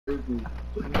You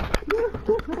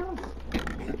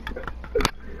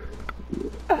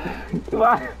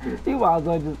might as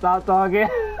well just stop talking.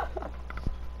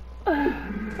 Oh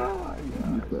my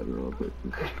god.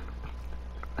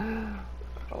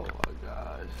 Oh my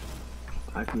gosh.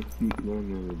 I can speak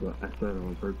normally, but I said it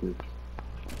on purpose.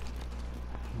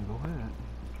 Go ahead.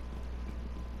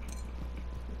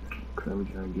 Cause I'm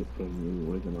trying to get some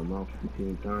words in my mouth at the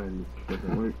same time. It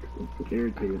doesn't work. It's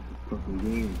irritating. It's a fucking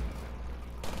game.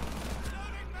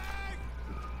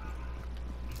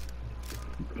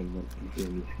 You come up with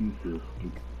getting excuses.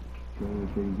 You only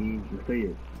play games to say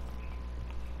it.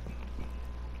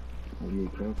 I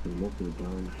get confident most of the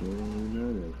time, so it don't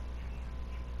really matter.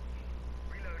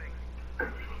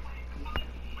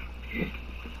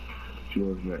 She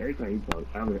was like, every time you talk,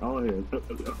 I'm like, oh yeah.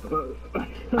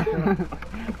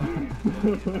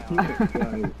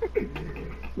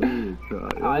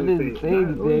 I didn't say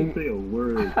anything. Say a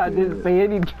word. I didn't say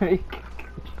anything.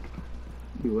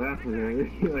 You laughing at it?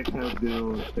 You like have been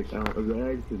on like out of the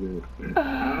accident.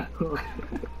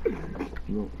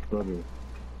 You don't stutter.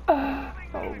 Oh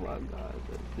my god,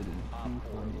 that shit is too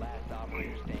funny.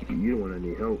 You don't want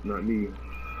any help, not me.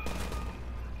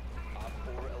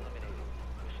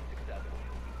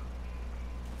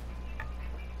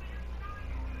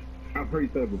 I've heard you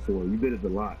say it before. You did it a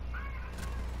lot.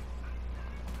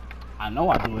 I know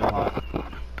I do it a lot.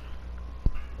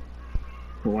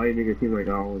 So why you niggas seem like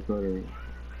I always stutter?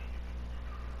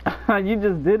 You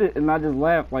just did it and I just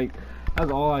laughed. Like,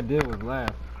 that's all I did was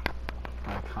laugh.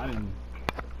 Like, I didn't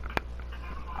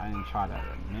try to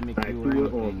mimic you or anything. I do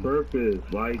it on purpose.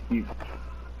 Why you keep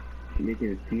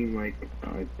making it seem like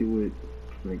I do it,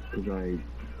 like, cause I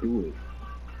do it?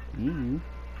 Mm-hmm.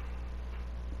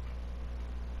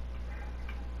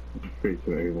 I'm pretty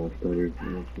sure everyone stuttered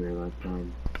their last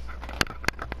time.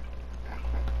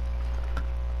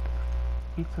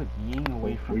 He took Ying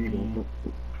away from me.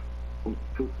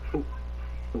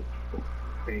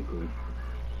 Ankle.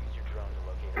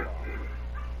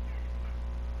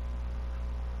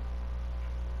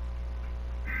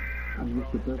 I'm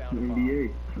just the best in the NBA.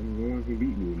 No one can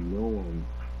beat me. No one.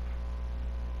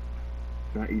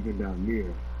 Not even down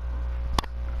there.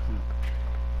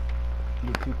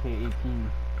 You're 2K18.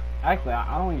 Actually,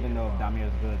 I don't even know if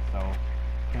Damir's good, so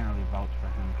can't really vouch for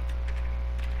him.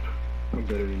 I'm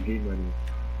better than G-Money.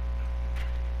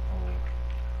 Oh.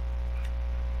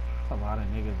 There's a lot of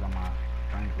niggas on my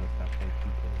friends list that play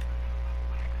 2K.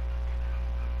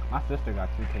 My sister got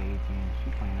 2K18. She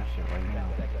playing that shit right now.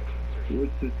 What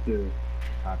sister?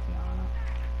 Tatiana.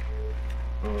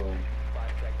 Oh.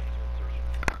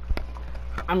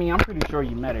 I mean, I'm pretty sure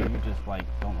you met her. You just, like,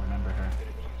 don't remember her.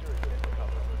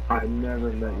 I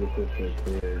never met your sister,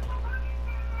 kid.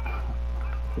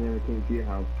 She never came to your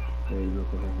house. Or you went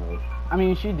to her house. I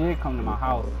mean, she did come to my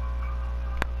house.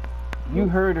 You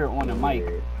heard her on the mic,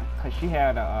 because she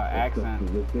had an accent.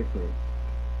 It's different.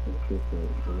 It's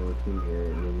different. I've never seen her,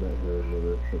 and then met her,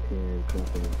 never shook hands,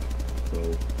 nothing. So...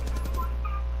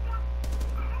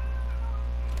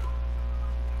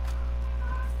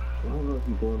 I don't know if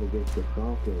you're going against the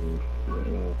Falcons,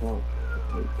 Hawks.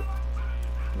 Like,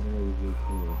 I don't know if you're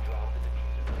seeing.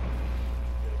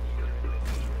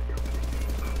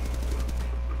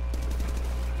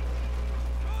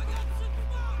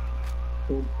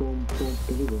 Boom, boom, boom,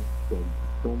 boom, boom, boom,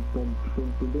 boom, boom, boom,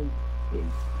 boom, boom, boom, boom,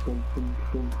 boom, boom, boom,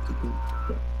 boom, boom.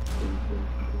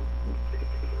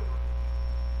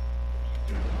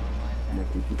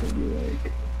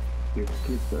 Your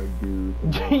kids are dude.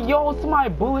 Yo, somebody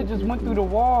bullet just went through the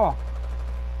wall.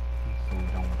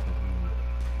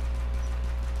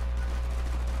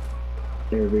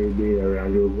 Every day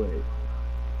around your way.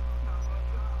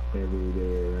 Every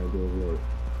day around your way.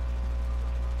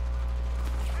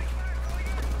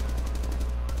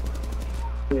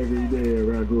 Every day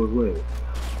around your way.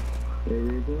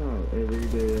 Every day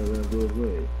around your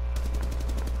way.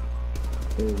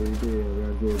 Every day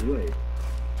around your way.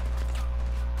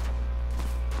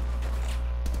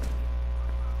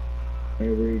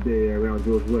 Every day around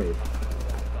George Way.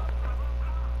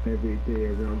 Every day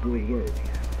around George Way.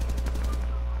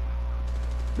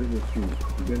 Benner Street.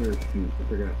 Benner Street. I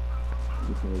forgot.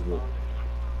 Which one is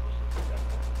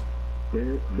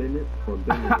it? Bennett or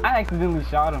Bennett? I accidentally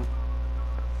shot him.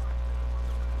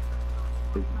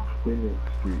 It's Bennett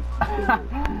Street. I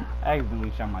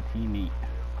accidentally shot my teammate.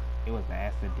 It was an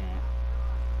accident.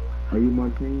 Are you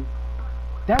Montaigne?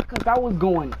 That's because I was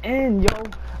going in, yo.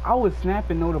 I was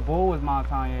snapping, though the ball was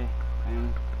Montaigne,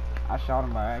 and I shot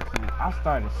him by accident. I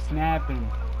started snapping.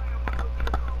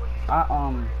 I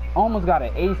almost got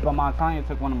an ace, but Montaigne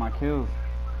took one of my kills.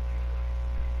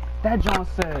 That John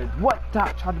said, "What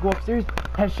Stop. Tried to go upstairs.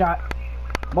 Headshot.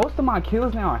 Most of my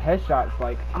kills now are headshots.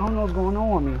 Like, I don't know what's going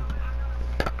on with me.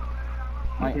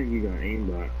 I think you got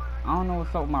aimbot. I don't know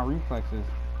what's up with my reflexes.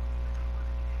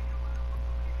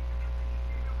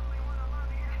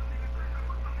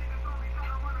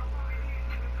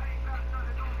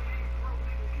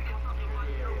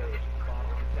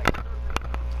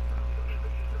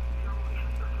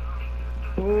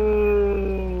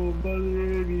 Oh,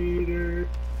 buzzard eater.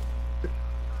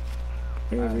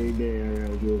 Every day I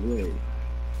gotta go away.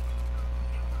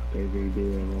 Every day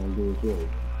I gotta go away.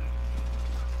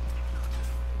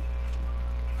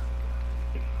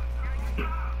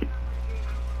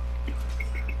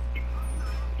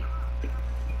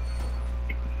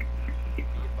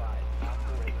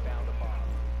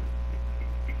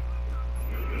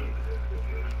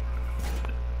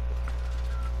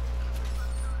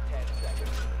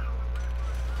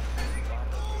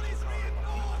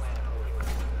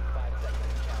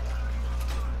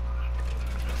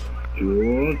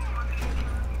 Good.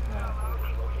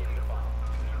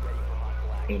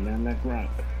 And then that's right.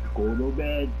 Go to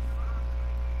bed.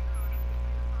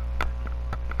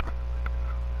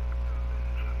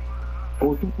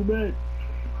 Go to bed.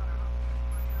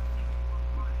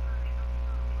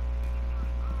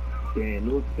 Damn,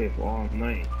 those stay for all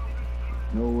night.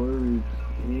 No worries.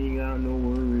 He ain't got no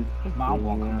worries. His mom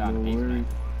won't come down the basement.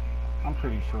 I'm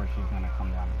pretty sure she's gonna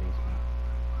come down the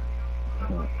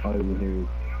basement. I even hear.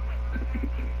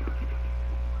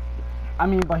 I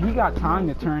mean, but he got time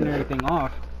to turn everything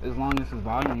off as long as his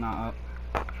volume not up.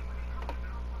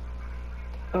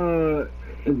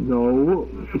 No.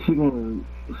 She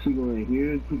gonna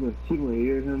hear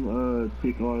him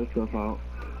take all that stuff out.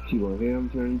 She gonna hear him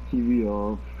turn the TV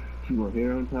off. She gonna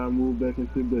hear him try to move back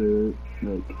into bed.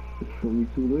 Like, it's gonna be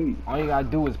too late. All you gotta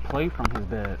do is play from his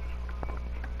bed.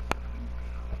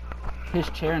 His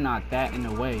chair not that in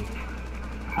the way.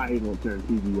 How you gonna turn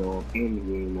the TV off and the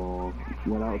game off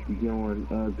without going,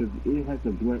 cause it has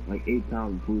to blink like 8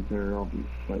 times before you turn it off,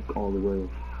 like all the way.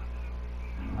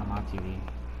 Not my TV.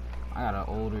 I got an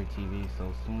older TV, so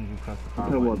as soon as you press the power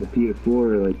I'm talking button, about the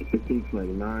PS4, like it takes like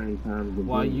 9 times the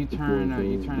well, blink. you turn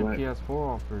the black. PS4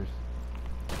 off first.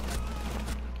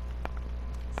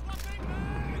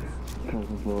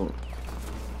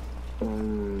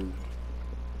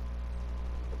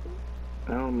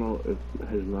 I don't know if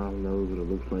his mom knows what it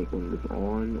looks like when it's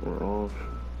on or off,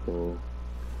 so...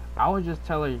 I would just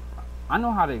tell her, I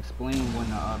know how to explain when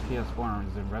the PS4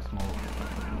 is in rest mode.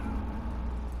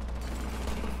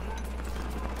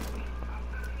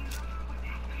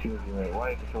 She was like,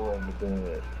 why control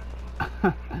everything?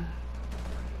 I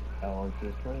was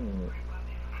just playing it.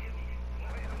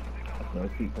 I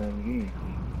keep playing the game.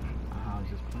 I was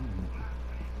just playing it.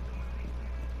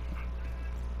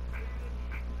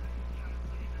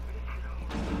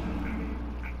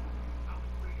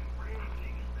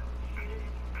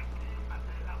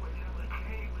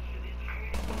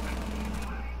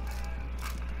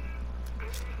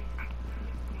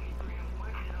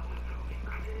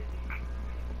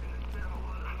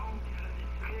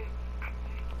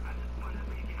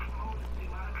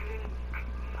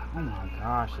 Oh my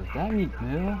gosh, is that Meek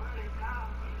Mill?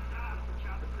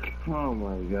 Oh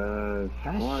my gosh.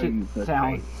 That Why shit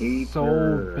sounds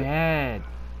so bad.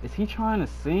 Is he trying to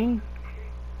sing?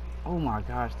 Oh my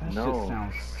gosh, that shit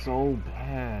sounds so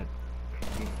bad.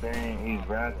 He's saying he's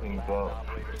rapping about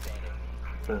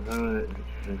the hood,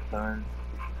 his son.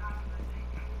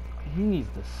 He needs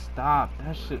to stop.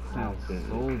 That shit sounds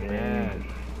so bad.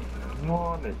 I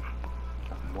want it.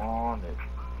 I want it.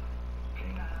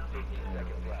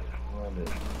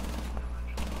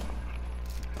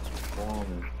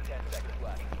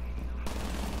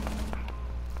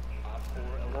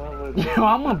 Yo,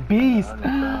 I'm a beast.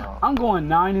 I'm going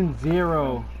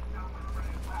 9-0.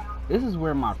 This is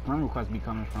where my friend requests be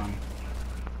coming from.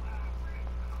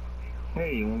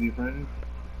 Hey, you wanna be friends?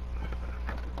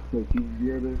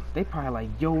 They probably like,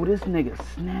 yo, this nigga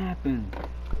snapping.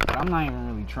 But I'm not even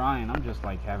really trying. I'm just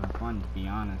like having fun, to be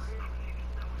honest.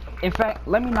 In fact,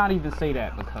 let me not even say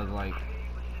that because like,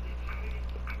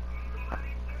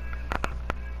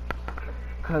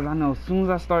 because I know as soon as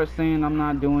I start saying I'm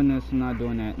not doing this, I'm not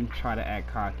doing that, and try to act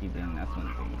cocky, then that's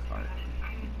when things start.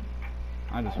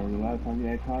 I just the last time you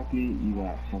act cocky, you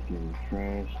got fucking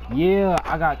trashed. Yeah,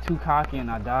 I got too cocky and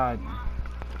I died.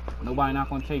 Nobody not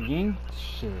gonna take game?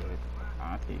 Shit,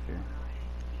 I'll take her.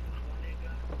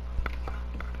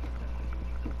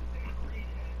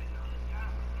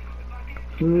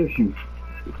 Touch you.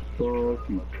 Fuck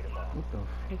you. What the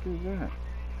fuck is that?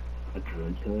 I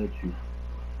tried to touch you.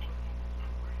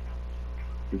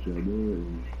 What y'all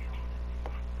doing?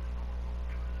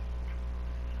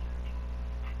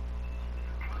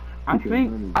 I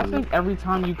think every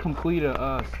time you complete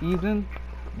a season,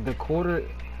 the quarter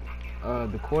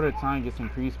time gets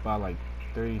increased by like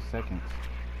 30 seconds.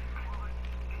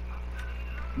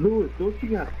 Louis, don't you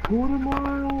got school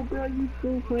tomorrow, bro? You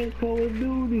still playing Call of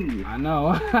Duty? I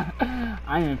know.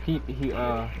 I didn't peep. He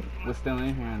was still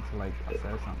in here until like I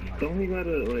said something like. Don't he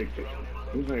gotta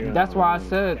like? That's why I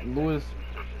said Louis.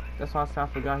 That's why I said I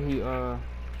forgot he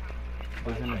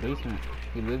was in the basement.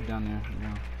 He lived down there, you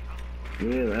know.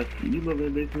 Yeah, that's you live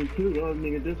in the basement too. Oh,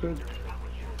 nigga, different.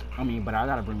 I mean, but I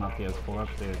gotta bring my PS4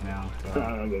 upstairs now. So.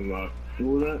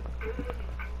 What?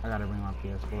 I gotta bring my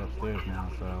PS4 upstairs now,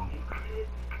 so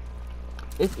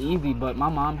it's easy. But my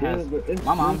mom has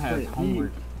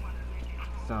homework,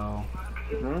 so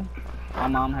my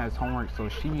mom has homework, so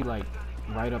she like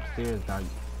right upstairs,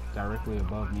 directly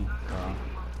above me. So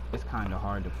it's kind of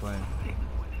hard to play.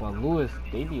 But Louis,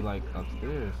 they be like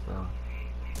upstairs, so.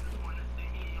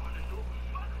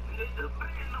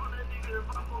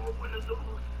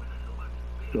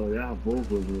 So y'all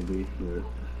both was in the basement.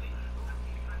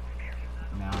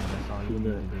 Now that's all you need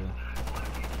to do.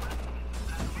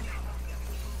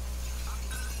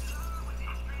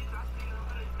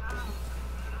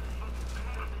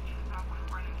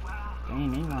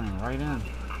 Dang, they running right in.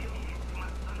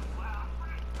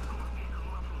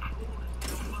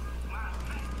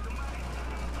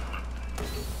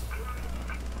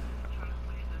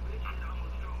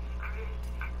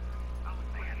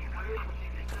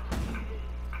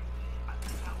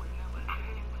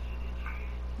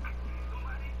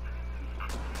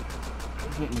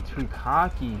 Getting too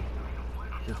cocky.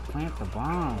 Just plant the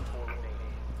bomb.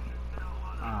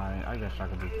 Alright, I guess I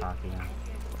could be cocky now.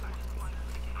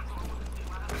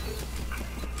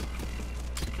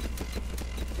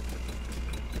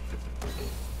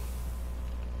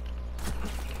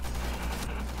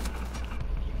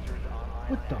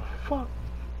 What the fuck?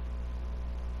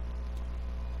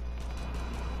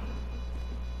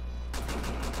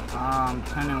 I'm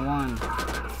 10-1.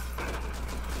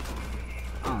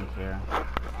 I don't care.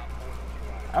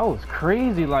 That was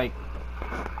crazy. Like,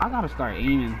 I gotta start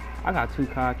aiming. I got too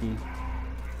cocky.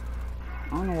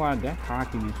 I don't know why that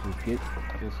cockiness just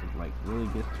like really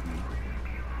gets to me.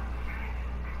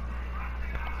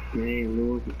 Dang,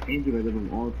 Lord, Andrew got them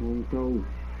all to himself.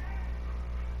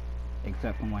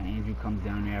 Except for when Andrew comes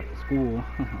down there after school.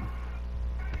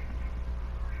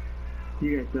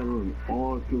 He got them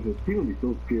all to himself. He gonna be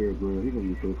so scared, bro. He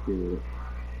gonna be so scared.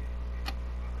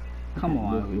 Come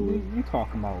on, you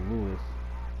talking about Louis?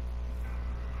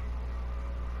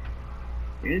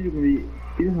 Andrew gonna be.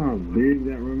 You know how big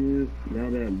that room is? Now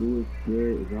that Louis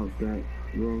square is out that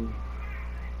room.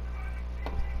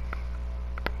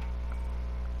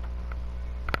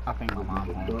 I think my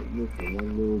mom home. Darkness and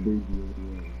one little baby in the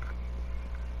room.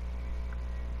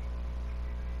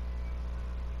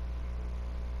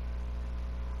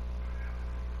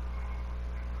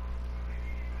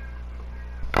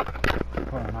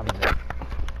 Hold on, I'll be back.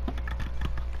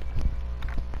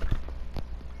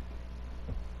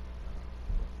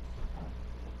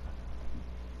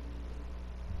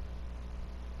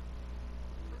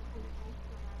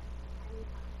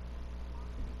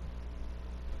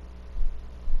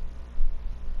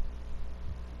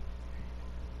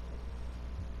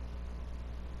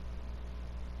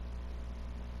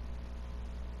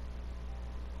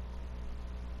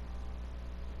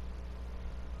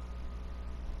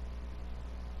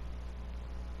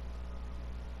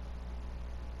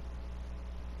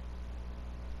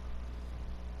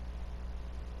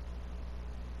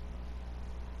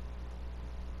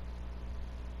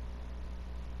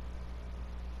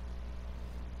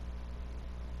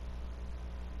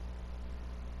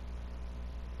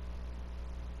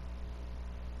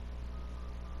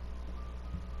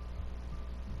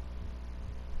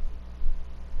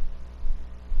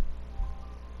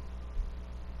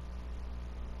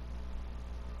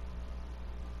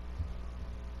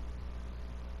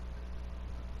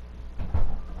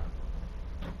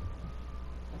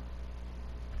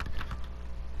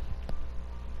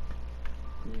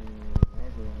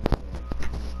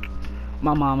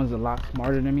 My mom is a lot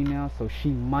smarter than me now, so she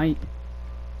might